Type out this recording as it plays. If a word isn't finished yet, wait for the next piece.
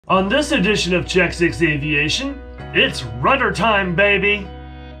On this edition of Check 6 Aviation, it's rudder time, baby!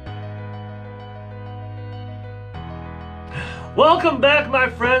 Welcome back, my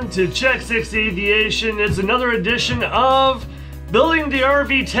friend, to Check 6 Aviation. It's another edition of building the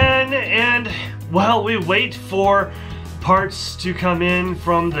RV-10, and while we wait for parts to come in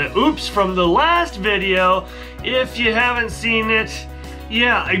from the last video, if you haven't seen it,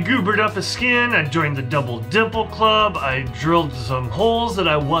 yeah, I goobered up a skin, I joined the Double Dimple Club, I drilled some holes that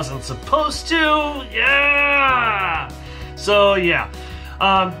I wasn't supposed to, yeah! So yeah,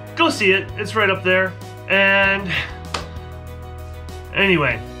 go see it, it's right up there. And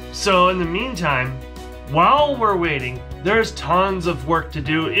anyway, so in the meantime, while we're waiting, there's tons of work to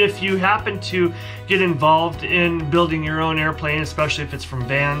do. If you happen to get involved in building your own airplane, especially if it's from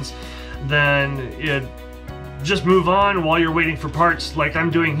Vans, then just move on while you're waiting for parts like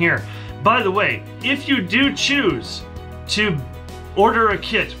I'm doing here. By the way, if you do choose to order a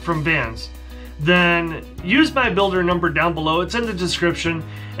kit from Vans, then use my builder number down below. It's in the description,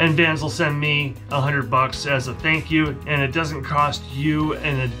 and Vans will send me $100 as a thank you, and it doesn't cost you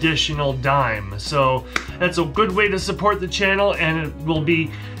an additional dime. So that's a good way to support the channel, and it will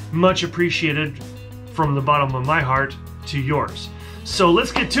be much appreciated from the bottom of my heart to yours. So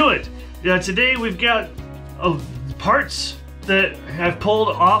let's get to it. Today we've got parts that I've pulled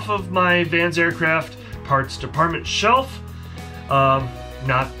off of my Vans aircraft parts department shelf.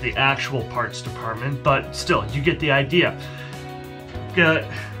 Not the actual parts department, but still, you get the idea. We're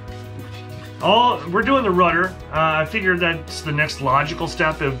doing the rudder. I figured that's the next logical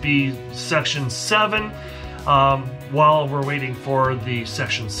step. It would be section 7 while we're waiting for the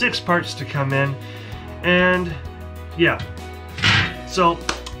section 6 parts to come in. And yeah, so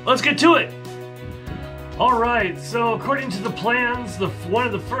let's get to it. Alright, so according to the plans, one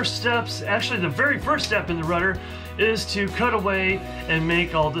of the first steps, actually the very first step in the rudder, is to cut away and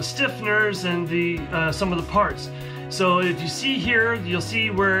make all the stiffeners and some of the parts. So if you see here, you'll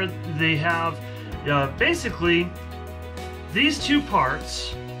see where they have basically these two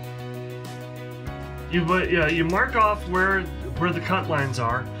parts. You mark off where the cut lines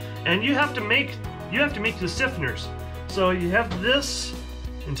are, and you have to make the stiffeners. So you have this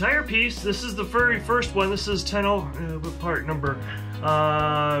entire piece. This is the very first one. This is what part number?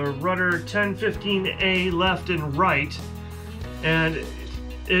 Rudder 1015A left and right. And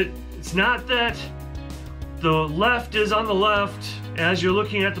it's not that the left is on the left as you're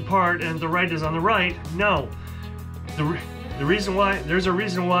looking at the part and the right is on the right. No. The reason why, there's a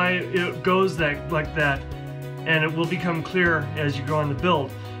reason why it goes like that, and it will become clear as you go on the build.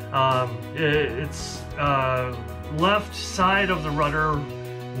 It's left side of the rudder,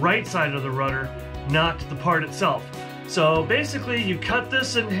 right side of the rudder, not the part itself. So basically you cut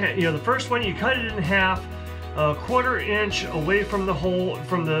this in half. The first one, you cut it in half, a 1/4 inch away from the hole,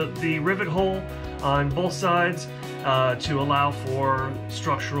 from the rivet hole on both sides, to allow for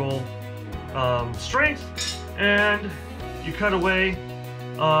structural strength. And you cut away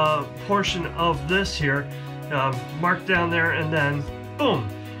a portion of this here, marked down there, and then boom,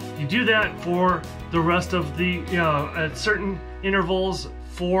 you do that for the rest of the, at certain intervals,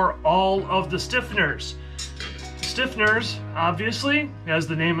 for all of the stiffeners. Stiffeners, obviously, as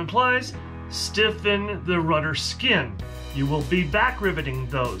the name implies, stiffen the rudder skin. You will be back riveting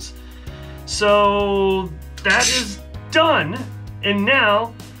those. So that is done, and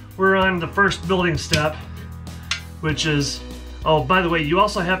now we're on the first building step, which is, oh, by the way, you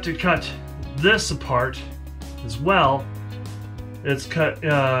also have to cut this apart as well. It's cut,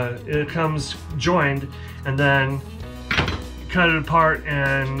 it comes joined, and then cut it apart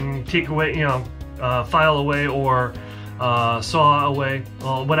and take away, file away or saw away.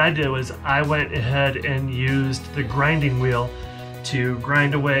 Well, what I did was I went ahead and used the grinding wheel to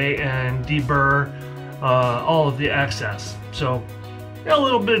grind away and deburr all of the excess. So a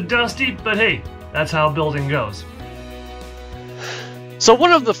little bit dusty, but hey, that's how building goes. So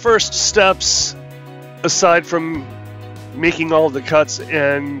one of the first steps, aside from making all the cuts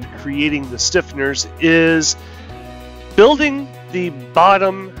and creating the stiffeners, is building the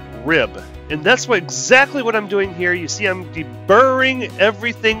bottom rib. And that's exactly what I'm doing here. You see I'm deburring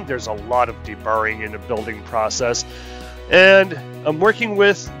everything. There's a lot of deburring in the building process. And I'm working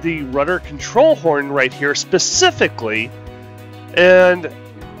with the rudder control horn right here specifically, and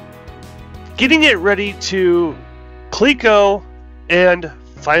getting it ready to cleco and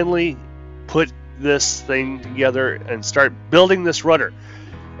finally put this thing together and start building this rudder.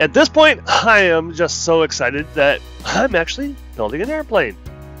 At this point, I am just so excited that I'm actually building an airplane.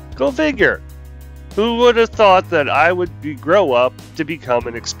 Go figure. Who would have thought that I would grow up to become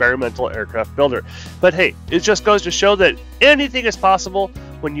an experimental aircraft builder? But hey, it just goes to show that anything is possible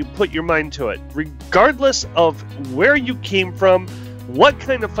when you put your mind to it. Regardless of where you came from, what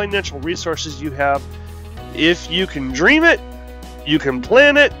kind of financial resources you have, if you can dream it, you can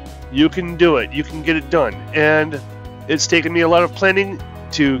plan it, you can do it, you can get it done. And it's taken me a lot of planning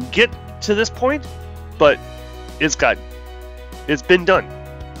to get to this point, but it's been done.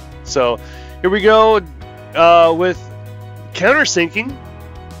 So here we go with countersinking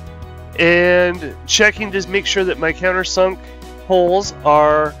and checking to make sure that my countersunk holes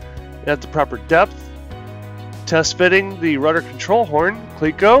are at the proper depth. Test fitting the rudder control horn,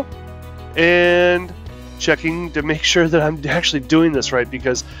 Cleco, and checking to make sure that I'm actually doing this right,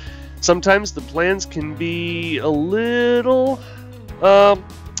 because sometimes the plans can be a little,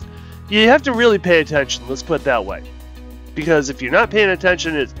 you have to really pay attention, let's put it that way. Because if you're not paying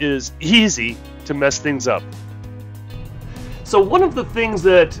attention, it is easy to mess things up. So one of the things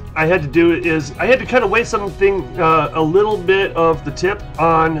that I had to do is I had to cut away something, a little bit of the tip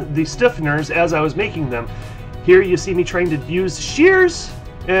on the stiffeners as I was making them. Here you see me trying to use shears,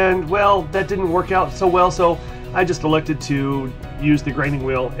 and well, that didn't work out so well, so I just elected to use the grinding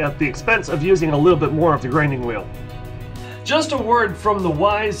wheel at the expense of using a little bit more of the grinding wheel. Just a word from the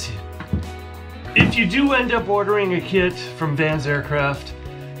wise: if you do end up ordering a kit from Vans Aircraft,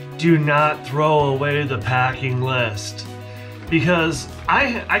 do not throw away the packing list. Because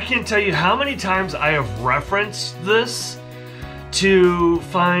I can't tell you how many times I have referenced this to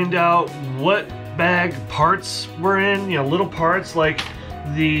find out what bag parts were in, you know, little parts like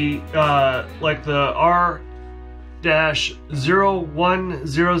the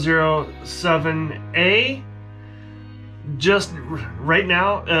R-01007A. Just right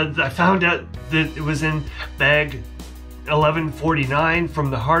now, I found out that it was in bag 1149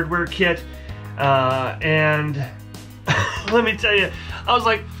 from the hardware kit, and let me tell you, I was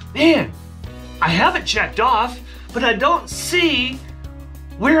like, man, I have it checked off, but I don't see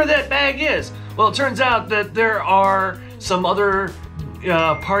where that bag is. Well, it turns out that there are some other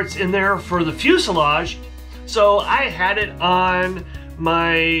parts in there for the fuselage, so I had it on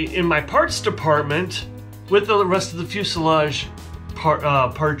in my parts department with the rest of the fuselage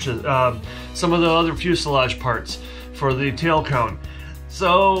parts, some of the other fuselage parts for the tail cone.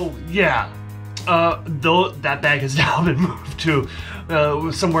 So yeah, though that bag has now been moved to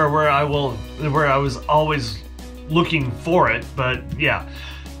somewhere where I was always looking for it. But yeah,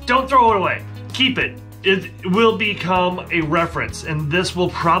 don't throw it away. Keep it. It will become a reference, and this will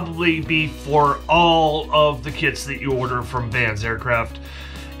probably be for all of the kits that you order from Vans Aircraft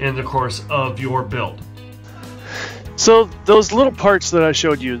in the course of your build. So those little parts that I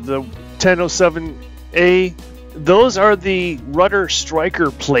showed you, the 1007A, those are the rudder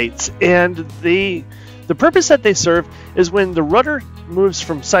striker plates, and the purpose that they serve is when the rudder moves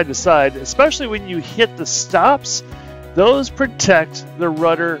from side to side, especially when you hit the stops, those protect the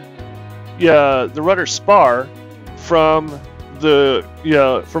rudder spar from over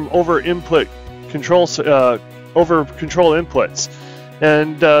control inputs,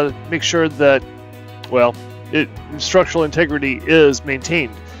 and make sure that, well, structural integrity is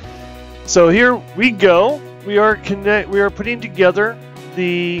maintained. So here we go. We are putting together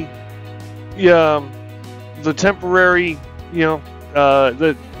the temporary,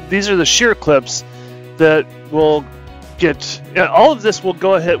 these are the shear clips that will get, all of this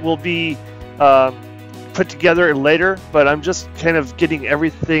will be put together later, but I'm just kind of getting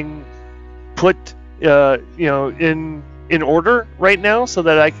everything put in order right now so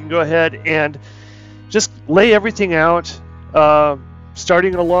that I can go ahead and just lay everything out,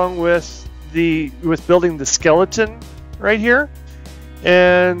 starting along with building the skeleton right here,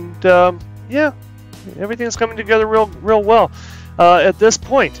 and yeah, everything's coming together real well at this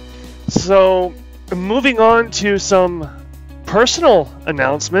point. So moving on to some personal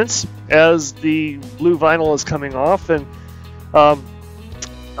announcements as the blue vinyl is coming off, and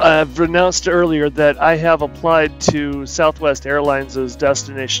I've announced earlier that I have applied to Southwest Airlines'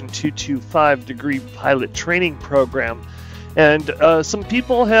 Destination 225 degree pilot training program. And some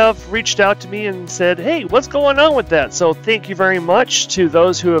people have reached out to me and said, hey, what's going on with that? So thank you very much to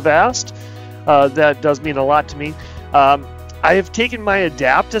those who have asked. That does mean a lot to me. I have taken my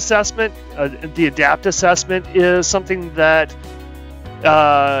ADAPT assessment. The ADAPT assessment is something that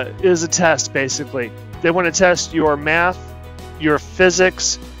is a test, basically. They want to test your math, your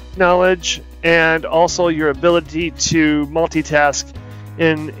physics knowledge, and also your ability to multitask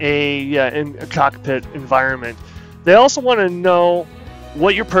in a cockpit environment. They also want to know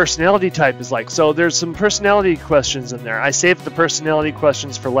what your personality type is like. So there's some personality questions in there. I saved the personality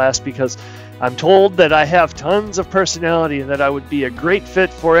questions for last because I'm told that I have tons of personality and that I would be a great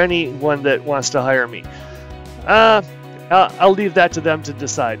fit for anyone that wants to hire me. I'll leave that to them to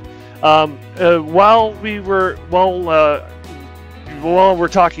decide. While we're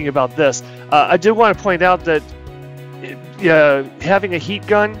talking about this, I did want to point out that having a heat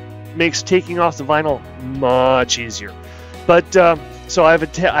gun makes taking off the vinyl much easier. But so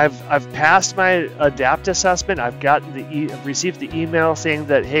I've passed my adapt assessment. I've received the email saying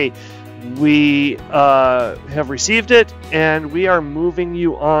that, hey, we have received it and we are moving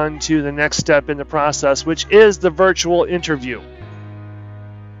you on to the next step in the process, which is the virtual interview.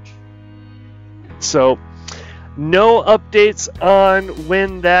 So no updates on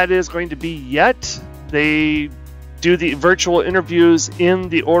when that is going to be yet. They do the virtual interviews in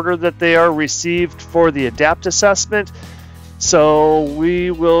the order that they are received for the adapt assessment. So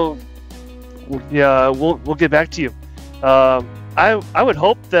we'll get back to you. I would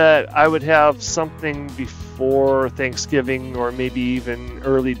hope that I would have something before Thanksgiving or maybe even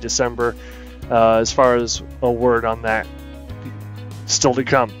early December as far as a word on that still to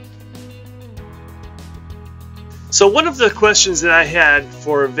come. So one of the questions that I had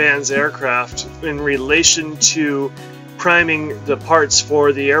for Van's aircraft in relation to priming the parts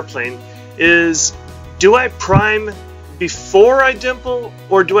for the airplane is, do I prime before I dimple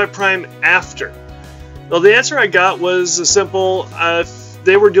or do I prime after? Well, the answer I got was a simple, if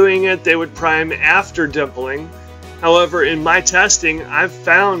they were doing it, they would prime after dimpling. However, in my testing, I've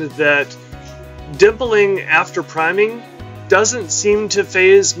found that dimpling after priming doesn't seem to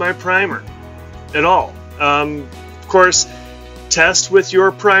phase my primer at all. Of course, test with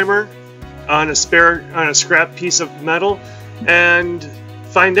your primer on a scrap piece of metal and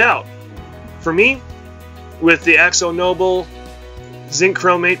find out. For me, with the Axo Noble zinc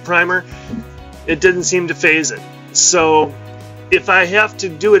chromate primer, it didn't seem to phase it. So if I have to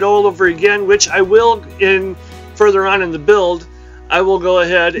do it all over again, which I will further on in the build, I will go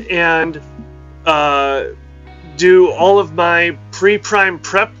ahead and do all of my pre-prime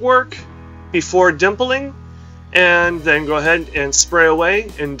prep work before dimpling, and then go ahead and spray away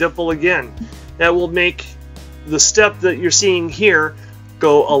and dimple again. That will make the step that you're seeing here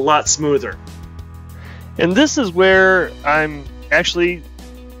go a lot smoother. And this is where I'm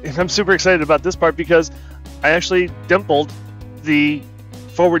super excited about this part, because I actually dimpled the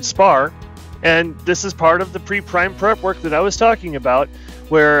forward spar, and this is part of the pre-prime prep work that I was talking about,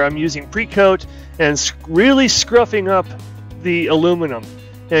 where I'm using pre-coat and really scruffing up the aluminum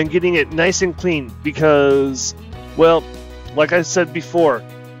and getting it nice and clean, because, well, like I said before,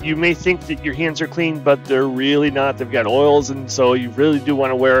 you may think that your hands are clean, but they're really not. They've got oils, and so you really do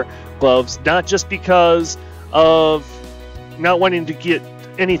want to wear gloves, not just because of not wanting to get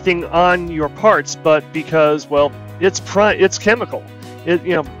anything on your parts, but because, well, it's chemical.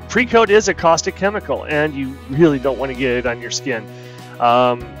 Pre-coat is a caustic chemical, and you really don't want to get it on your skin.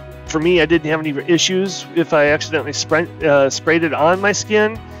 For me, I didn't have any issues if I accidentally sprayed it on my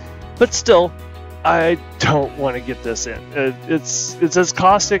skin, but still, I don't want to get this in. It's as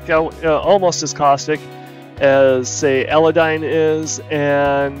caustic, almost as caustic as, say, Elodine is,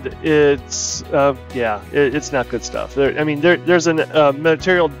 and it's not good stuff. There's a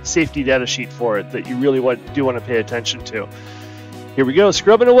material safety data sheet for it that you really do want to pay attention to. Here we go,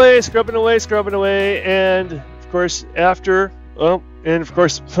 scrubbing away, and of course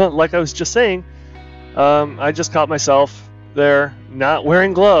like I was just saying, I just caught myself there not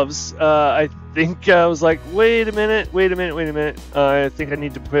wearing gloves. I think I was like, wait a minute. I think I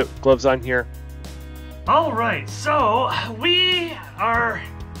need to put gloves on here. All right, so we are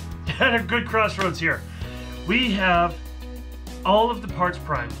at a good crossroads here. We have all of the parts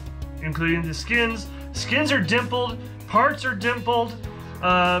primed, including the skins. Skins are dimpled, parts are dimpled.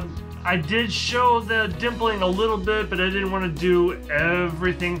 I did show the dimpling a little bit, but I didn't want to do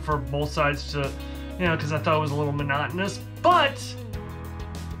everything for both sides to, because I thought it was a little monotonous. But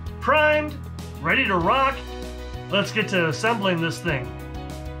primed, ready to rock. Let's get to assembling this thing.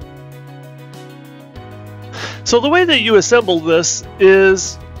 So the way that you assemble this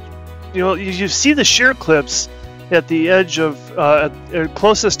is, you see the shear clips at the edge of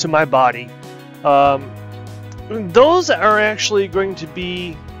closest to my body. Those are actually going to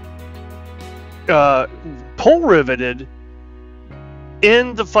be pull riveted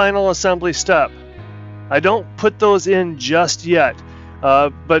in the final assembly step. I don't put those in just yet,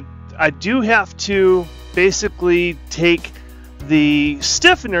 but I do have to basically take the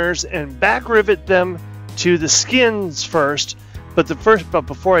stiffeners and back rivet them to the skins first. But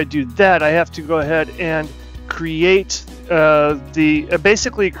before I do that, I have to go ahead and create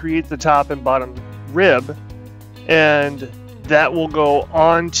basically create the top and bottom rib, and that will go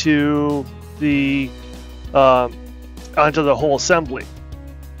onto the whole assembly.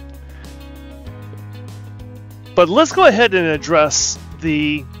 But let's go ahead and address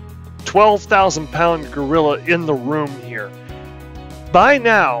the 12,000-pound gorilla in the room here. By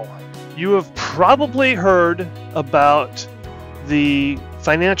now, you have probably heard about the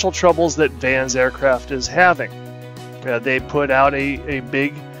financial troubles that Vans Aircraft is having. They put out a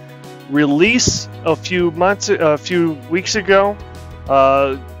big release a few weeks ago.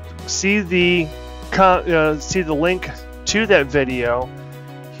 See the link to that video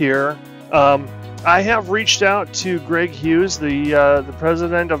here. I have reached out to Greg Hughes, the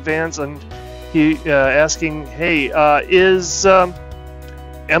president of Vans, and he asking, hey,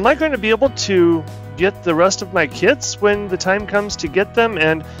 am I going to be able to get the rest of my kits when the time comes to get them?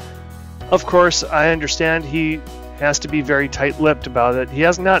 And of course, I understand he has to be very tight-lipped about it. He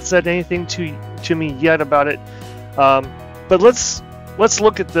has not said anything to me yet about it. But let's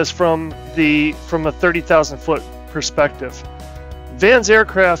look at this from a 30,000-foot perspective. Vans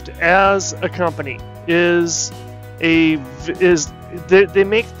Aircraft as a company they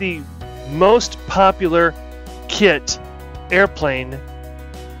make the most popular kit airplane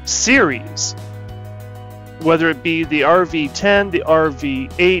series, whether it be the RV-10, the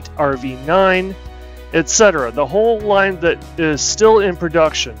RV-8, RV-9, etc. The whole line that is still in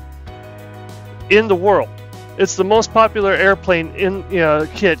production in the world. It's the most popular airplane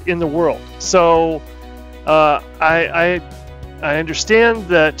kit in the world. So I understand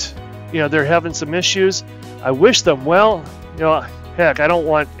that they're having some issues. I wish them well. Heck, I don't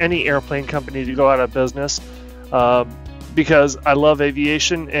want any airplane company to go out of business because I love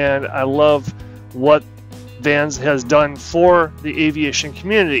aviation and I love what Vans has done for the aviation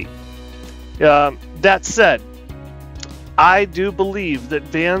community. That said, I do believe that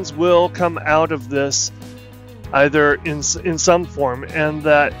Vans will come out of this either in some form, and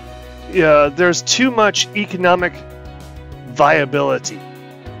that there's too much economic viability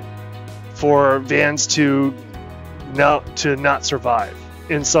for Vans to not survive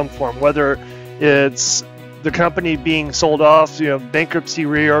in some form, whether it's the company being sold off, bankruptcy,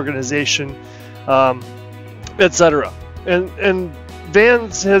 reorganization, etc. And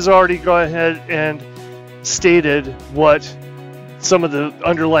Vans has already gone ahead and stated what some of the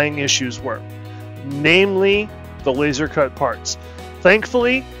underlying issues were, namely the laser cut parts.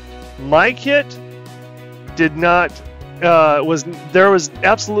 Thankfully, my kit did not. There was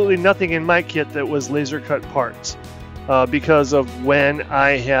absolutely nothing in my kit that was laser cut parts because of when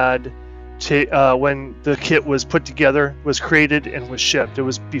I had when the kit was put together, was created, and was shipped. It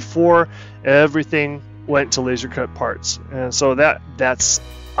was before everything went to laser cut parts, and so that's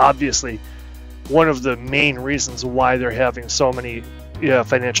obviously one of the main reasons why they're having so many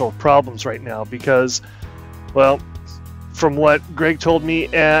financial problems right now. Because, well, from what Greg told me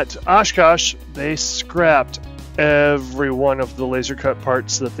at Oshkosh, they scrapped every one of the laser cut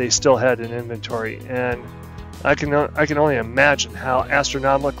parts that they still had in inventory, and I can only imagine how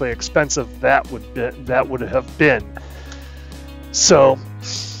astronomically expensive that would have been. So,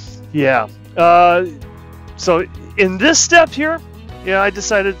 yeah. So in this step here, I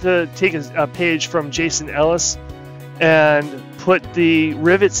decided to take a page from Jason Ellis and put the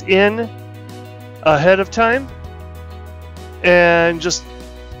rivets in ahead of time, and just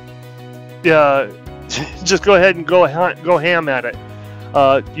go ahead and go ham at it.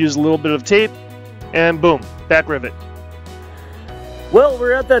 Use a little bit of tape, and boom, back rivet. Well,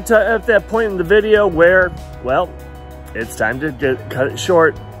 we're at that point in the video where, well, it's time to cut it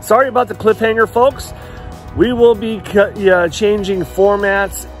short. Sorry about the cliffhanger, folks. We will be changing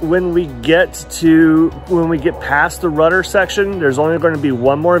formats when we get past the rudder section. There's only going to be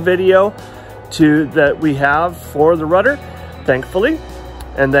one more video that we have for the rudder, thankfully,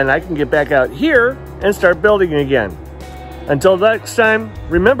 and then I can get back out here and start building again. Until next time,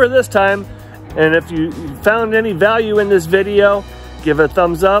 remember this time, and if you found any value in this video, give it a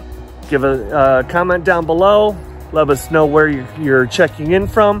thumbs up, give a comment down below, let us know where you're checking in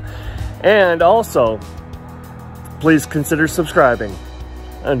from, and also please consider subscribing.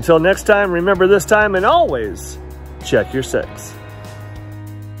 Until next time, remember this time, and always check your 6.